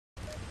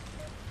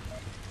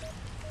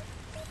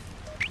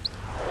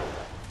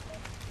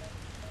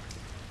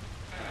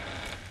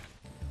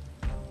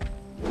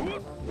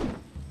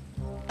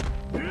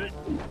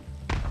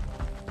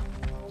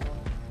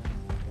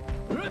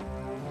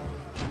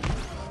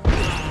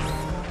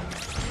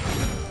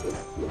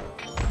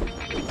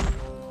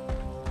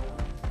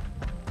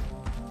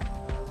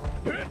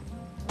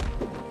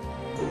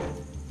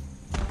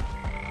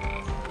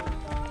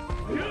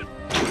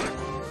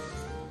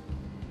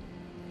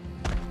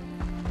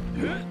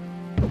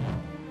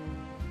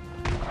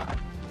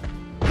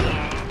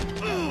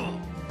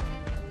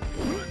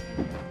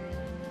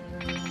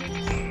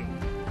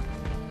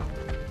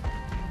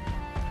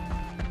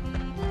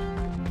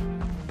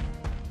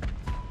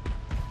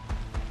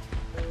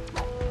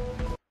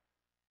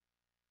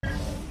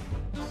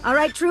All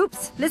right,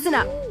 troops, listen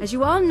up. As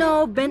you all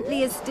know,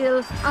 Bentley is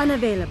still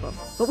unavailable.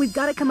 But we've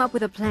got to come up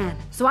with a plan.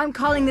 So I'm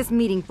calling this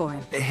meeting for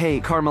him. Hey,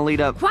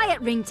 Carmelita.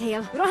 Quiet,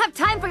 Ringtail. We don't have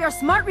time for your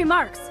smart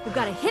remarks. We've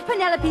got to hit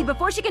Penelope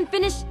before she can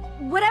finish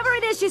whatever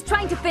it is she's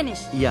trying to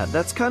finish. Yeah,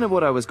 that's kind of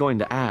what I was going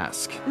to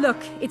ask. Look,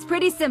 it's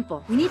pretty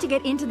simple. We need to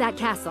get into that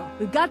castle.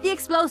 We've got the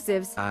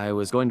explosives. I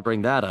was going to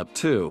bring that up,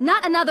 too.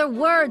 Not another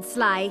word,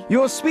 Sly.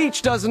 Your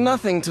speech does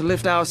nothing to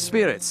lift our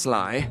spirits,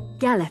 Sly.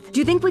 Galeth, do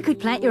you think we could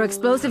plant your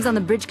explosives on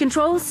the bridge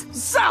controls?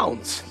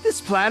 Zounds!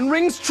 This plan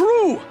rings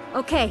true!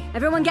 Okay,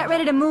 everyone get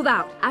ready to move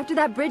out. After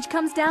that bridge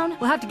comes down,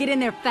 we'll have to get in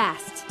there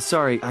fast.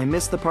 Sorry, I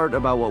missed the part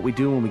about what we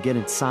do when we get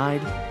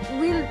inside.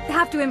 We'll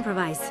have to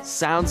improvise.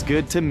 Sounds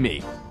good to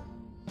me.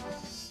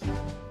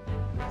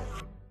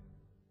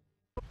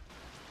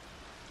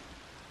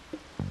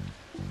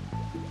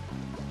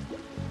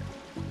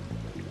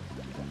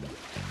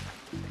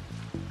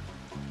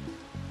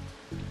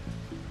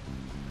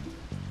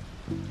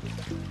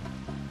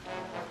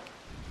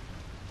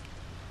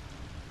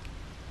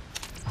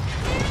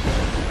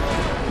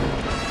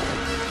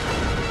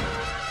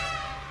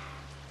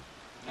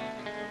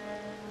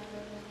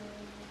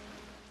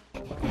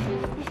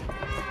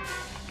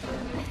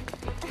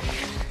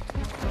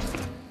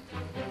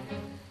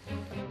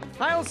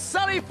 I'll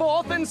sally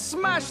forth and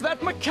smash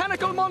that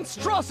mechanical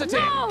monstrosity!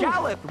 No!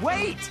 Galeth,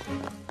 wait!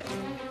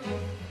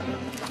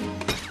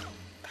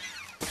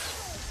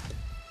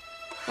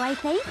 Why,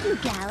 thank you,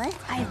 Galeth.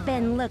 I've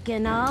been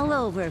looking all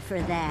over for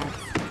that.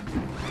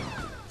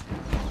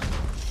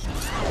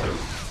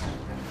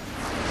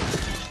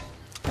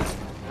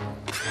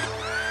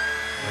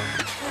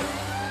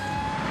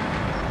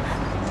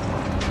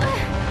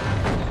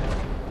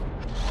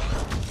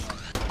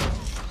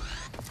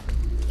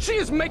 She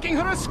is making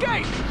her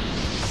escape!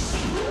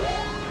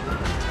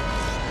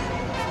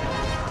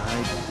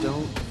 I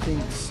don't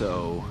think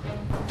so.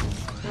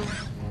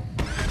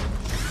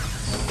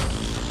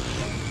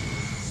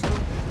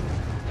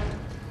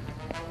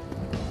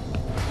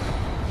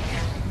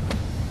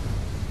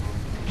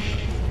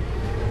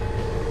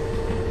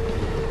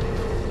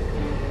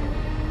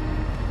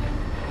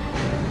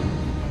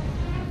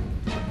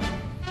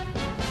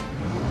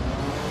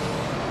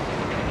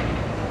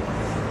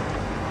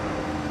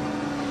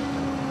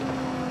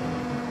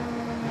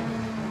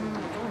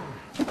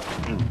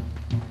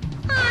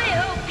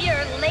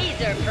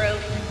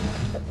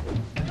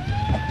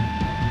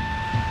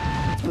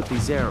 Let's put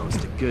these arrows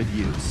to good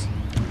use.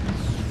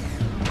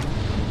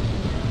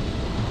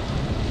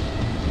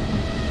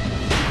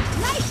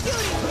 Nice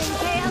shooting,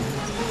 Ringtail!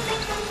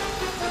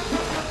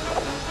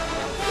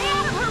 Stay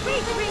out of her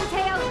reach,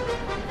 Ringtail!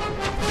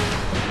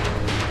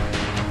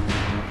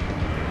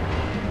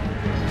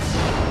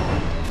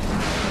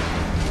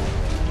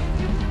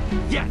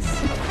 Yes!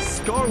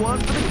 Score one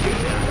for the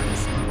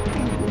Gators!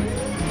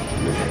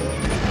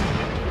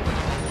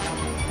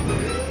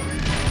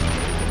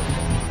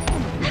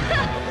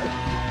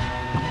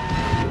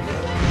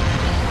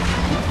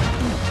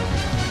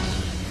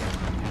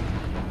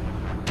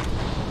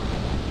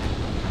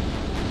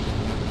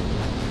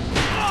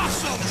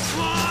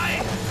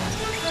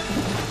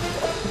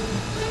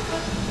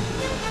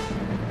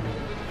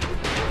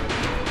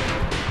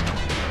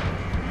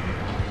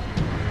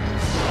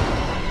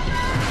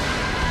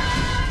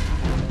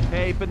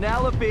 Hey,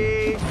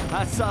 Penelope!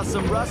 I saw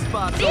some rust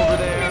spots over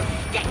there.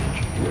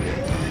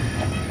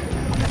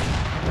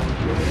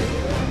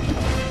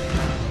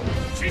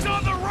 She's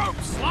on the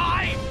rope,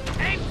 Sly!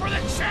 Aim for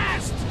the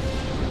chest!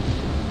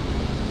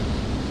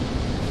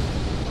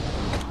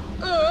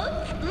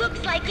 Oops,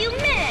 looks like you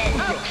missed.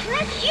 I'll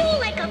crush you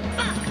like a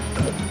buck.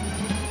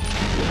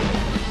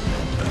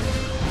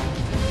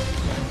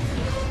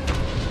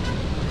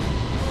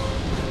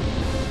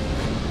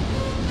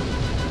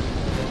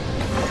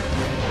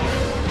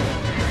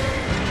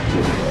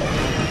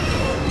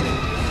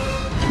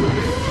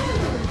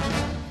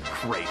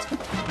 Great.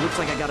 Looks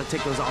like I gotta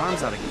take those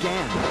arms out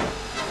again.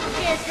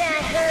 Does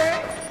that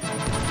hurt?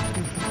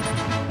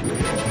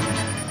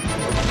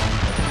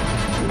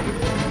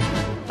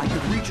 I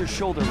could reach your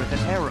shoulder with an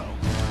arrow.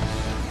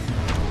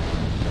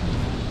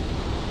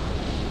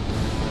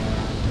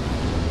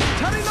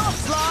 Cutting off,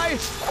 Sly!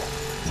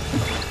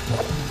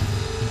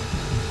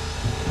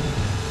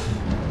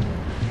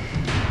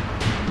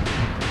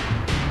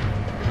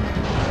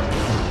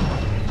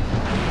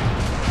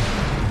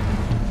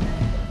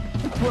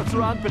 What's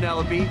wrong,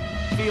 Penelope?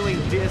 Feeling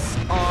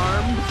disarmed?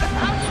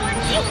 I'll swat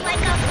you like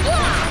a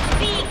blob!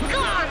 Be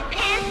gone,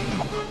 pest!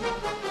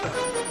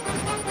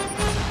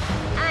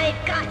 I've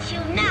got you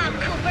now,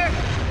 Cooper!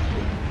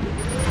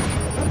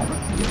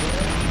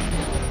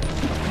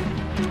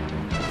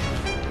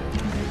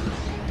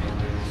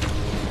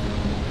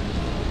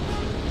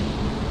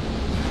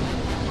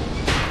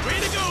 Way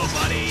to go,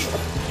 buddy!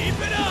 Keep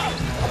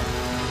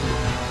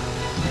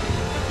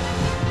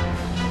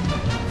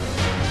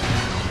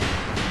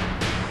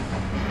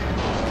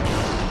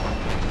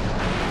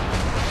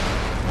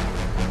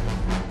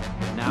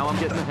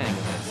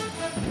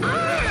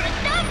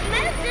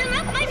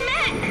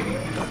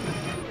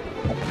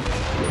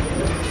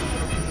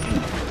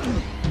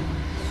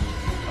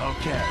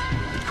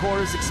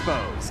colors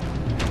exposed.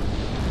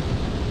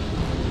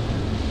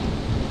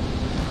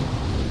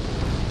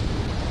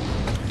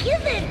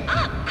 Give it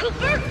up,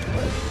 Cooper!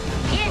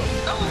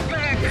 It's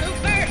over,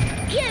 Cooper!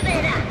 Give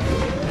it up!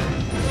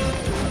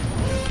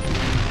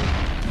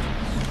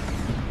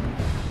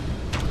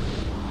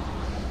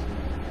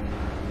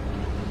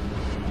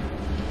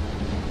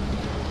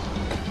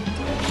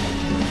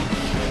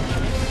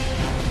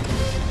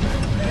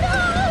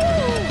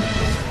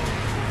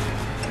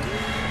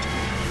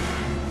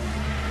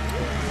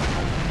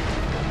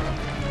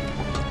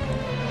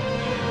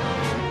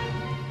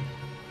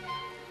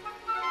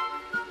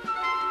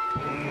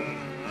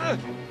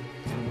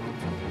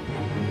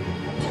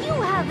 Do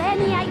you have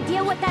any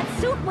idea what that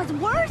suit was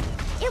worth?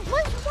 It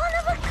was one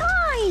of a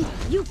kind!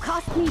 You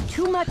cost me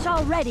too much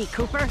already,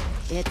 Cooper.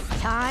 It's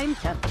time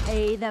to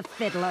pay the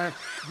fiddler.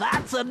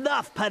 That's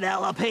enough,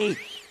 Penelope!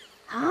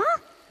 Huh?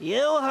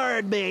 You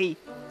heard me!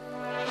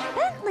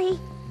 Bentley?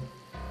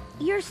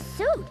 Your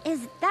suit,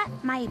 is that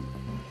my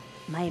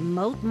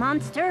moat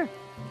monster?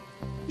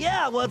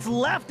 Yeah, what's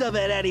left of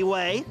it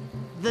anyway.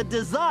 The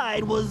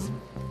design was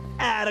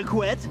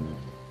adequate.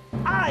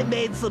 I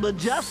made some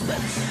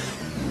adjustments.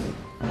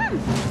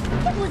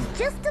 It was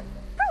just a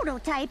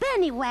prototype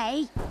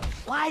anyway.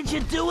 Why'd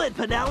you do it,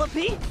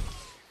 Penelope?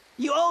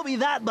 You owe me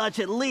that much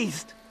at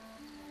least.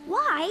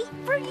 Why?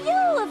 For you,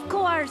 of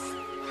course.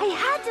 I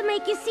had to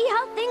make you see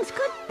how things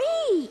could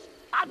be.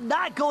 I'm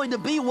not going to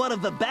be one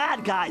of the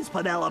bad guys,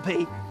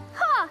 Penelope.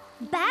 Huh,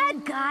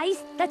 bad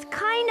guys? That's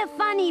kind of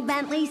funny,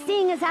 Bentley,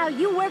 seeing as how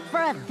you work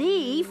for a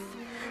thief.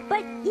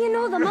 But you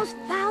know the most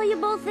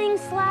valuable thing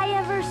Sly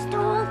ever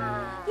stole?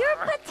 Your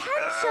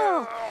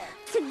potential.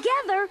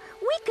 Together,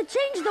 we could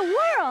change the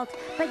world,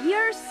 but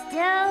you're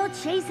still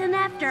chasing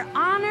after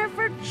honor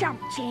for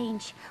chump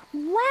change.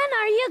 When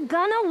are you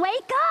gonna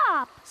wake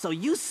up? So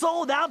you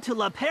sold out to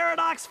La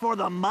Paradox for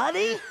the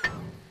money?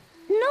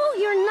 No,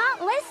 you're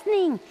not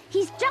listening.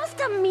 He's just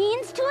a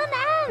means to an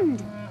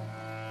end.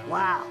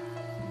 Wow.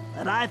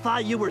 And I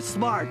thought you were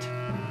smart.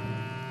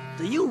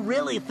 Do you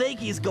really think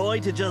he's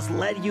going to just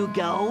let you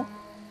go?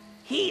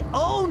 He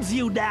owns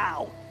you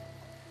now.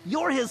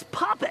 You're his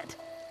puppet.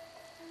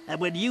 And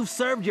when you've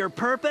served your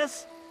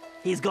purpose,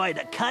 he's going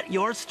to cut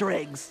your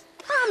strings.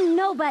 I'm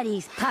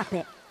nobody's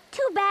puppet.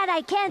 Too bad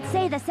I can't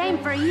say the same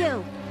for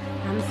you.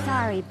 I'm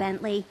sorry,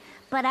 Bentley,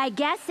 but I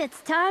guess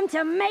it's time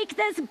to make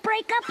this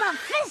breakup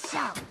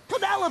official.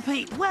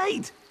 Penelope,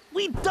 wait!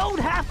 We don't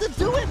have to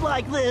do it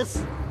like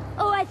this!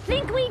 Oh, I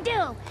think we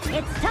do.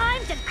 It's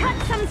time to cut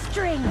some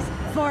strings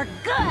for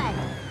good.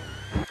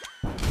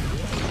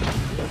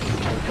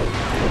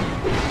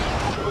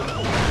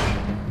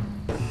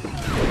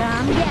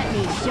 Come get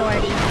me,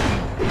 Shorty.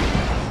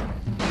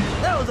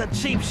 That was a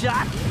cheap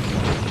shot.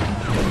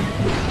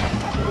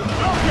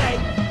 Okay,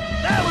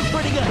 that was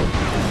pretty good.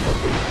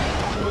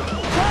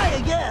 Try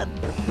again.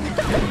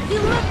 You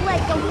look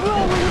like a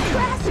rolling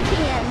trash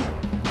can.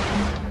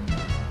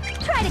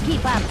 Try to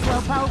keep up,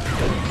 Slowpoke.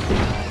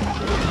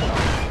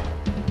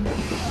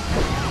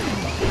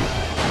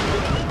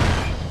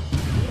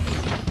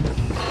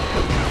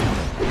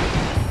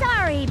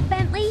 Sorry,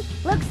 Bentley.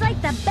 Looks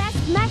like the best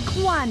mech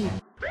won.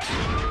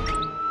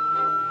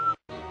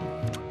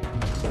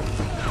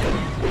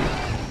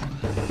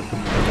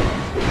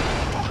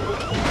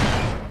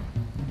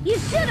 You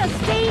should have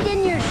stayed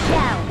in your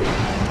shell.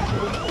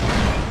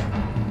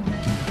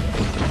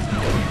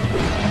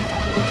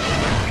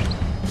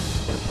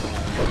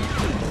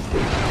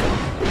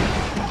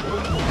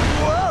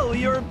 Whoa,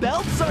 your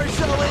belts are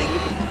showing!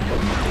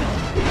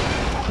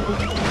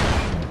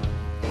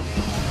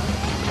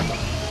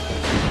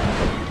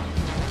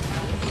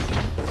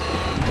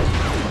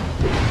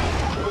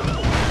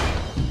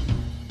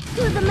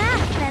 Do the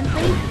math,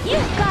 Bentley.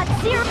 You've got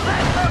 0.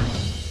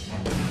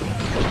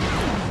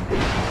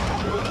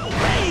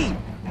 Hey!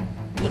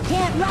 You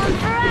can't run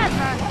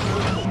forever.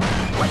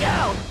 Look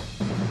out!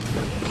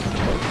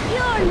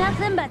 You're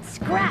nothing but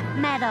scrap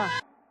metal.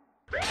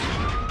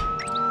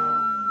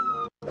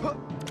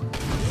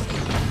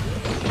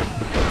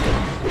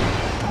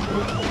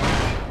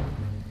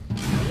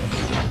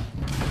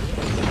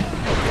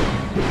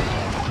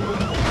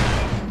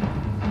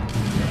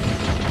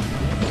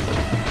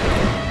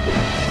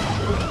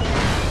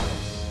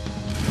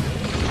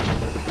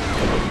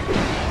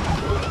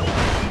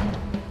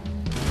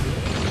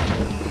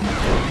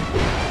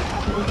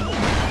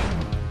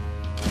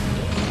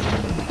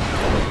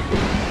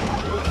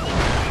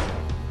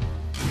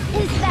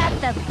 Is that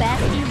the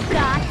best you've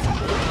got?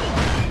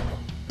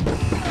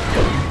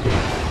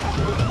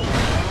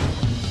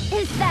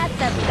 Is that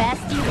the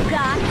best you've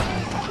got?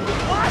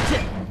 Watch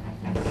it!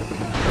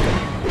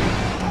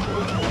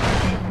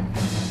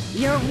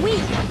 You're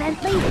weak,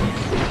 Bentley.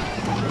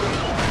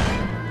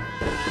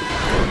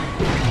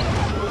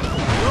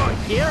 Your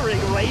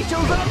hearing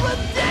ratios are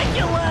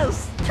ridiculous!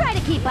 Try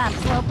to keep up,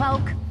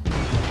 Slowpoke.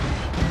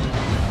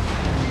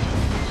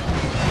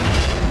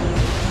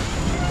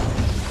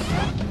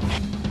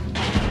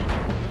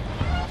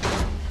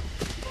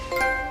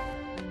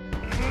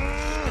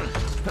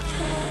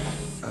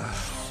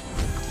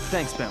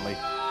 Thanks, Bentley.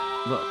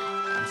 Look,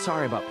 I'm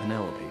sorry about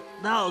Penelope.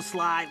 No,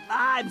 Sly,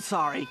 I'm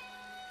sorry.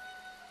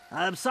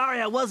 I'm sorry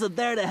I wasn't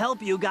there to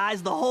help you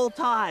guys the whole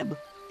time.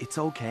 It's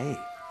okay.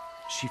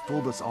 She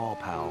fooled us all,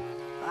 pal.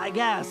 I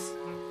guess.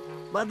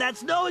 But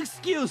that's no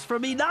excuse for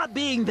me not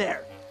being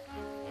there.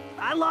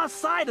 I lost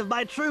sight of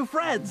my true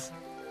friends.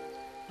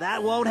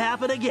 That won't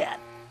happen again.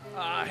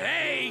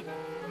 Hey!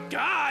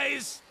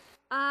 Guys!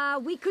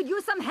 We could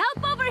use some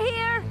help over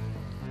here.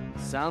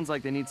 Sounds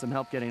like they need some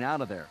help getting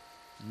out of there.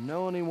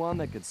 Know anyone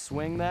that could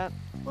swing that?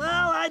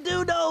 Well, I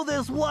do know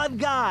this one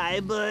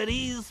guy, but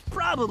he's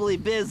probably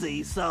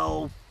busy,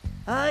 so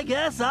I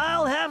guess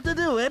I'll have to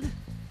do it.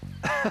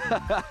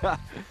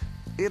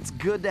 It's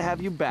good to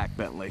have you back,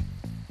 Bentley.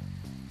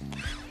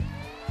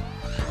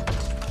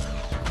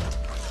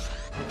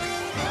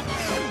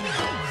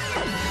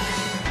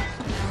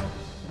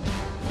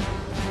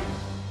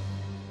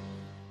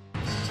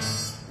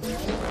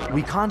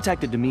 We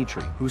contacted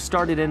Dimitri, who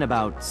started in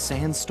about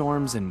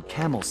sandstorms and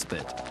camel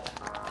spit.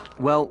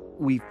 Well,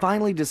 we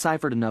finally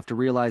deciphered enough to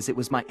realize it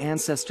was my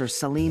ancestor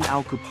Salim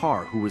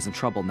al-Kupar who was in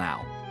trouble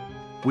now,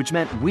 which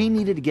meant we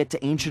needed to get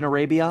to ancient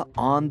Arabia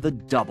on the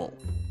double.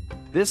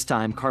 This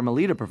time,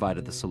 Carmelita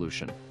provided the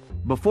solution.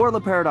 Before La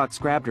Paradox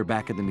grabbed her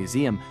back at the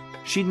museum,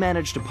 she'd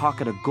managed to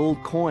pocket a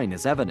gold coin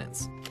as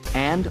evidence.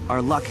 And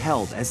our luck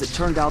held, as it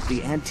turned out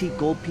the antique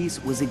gold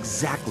piece was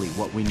exactly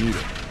what we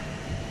needed.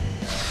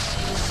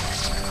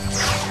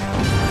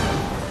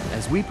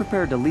 As we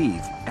prepared to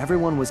leave,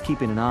 everyone was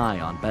keeping an eye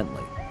on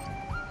Bentley.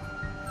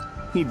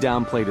 He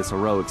downplayed his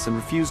heroics and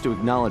refused to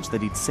acknowledge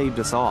that he'd saved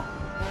us all.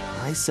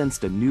 I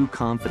sensed a new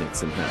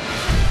confidence in him,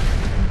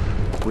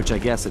 which I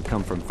guess had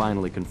come from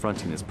finally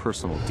confronting his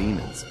personal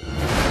demons.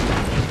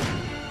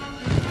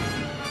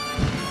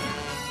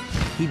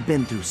 He'd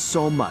been through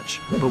so much,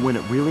 but when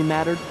it really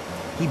mattered,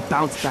 he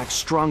bounced back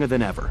stronger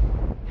than ever.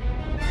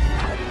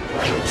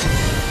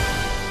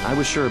 I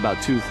was sure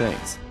about two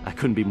things. I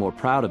couldn't be more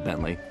proud of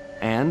Bentley,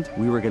 and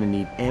we were going to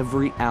need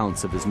every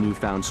ounce of his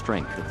newfound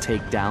strength to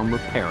take down the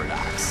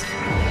Paradox.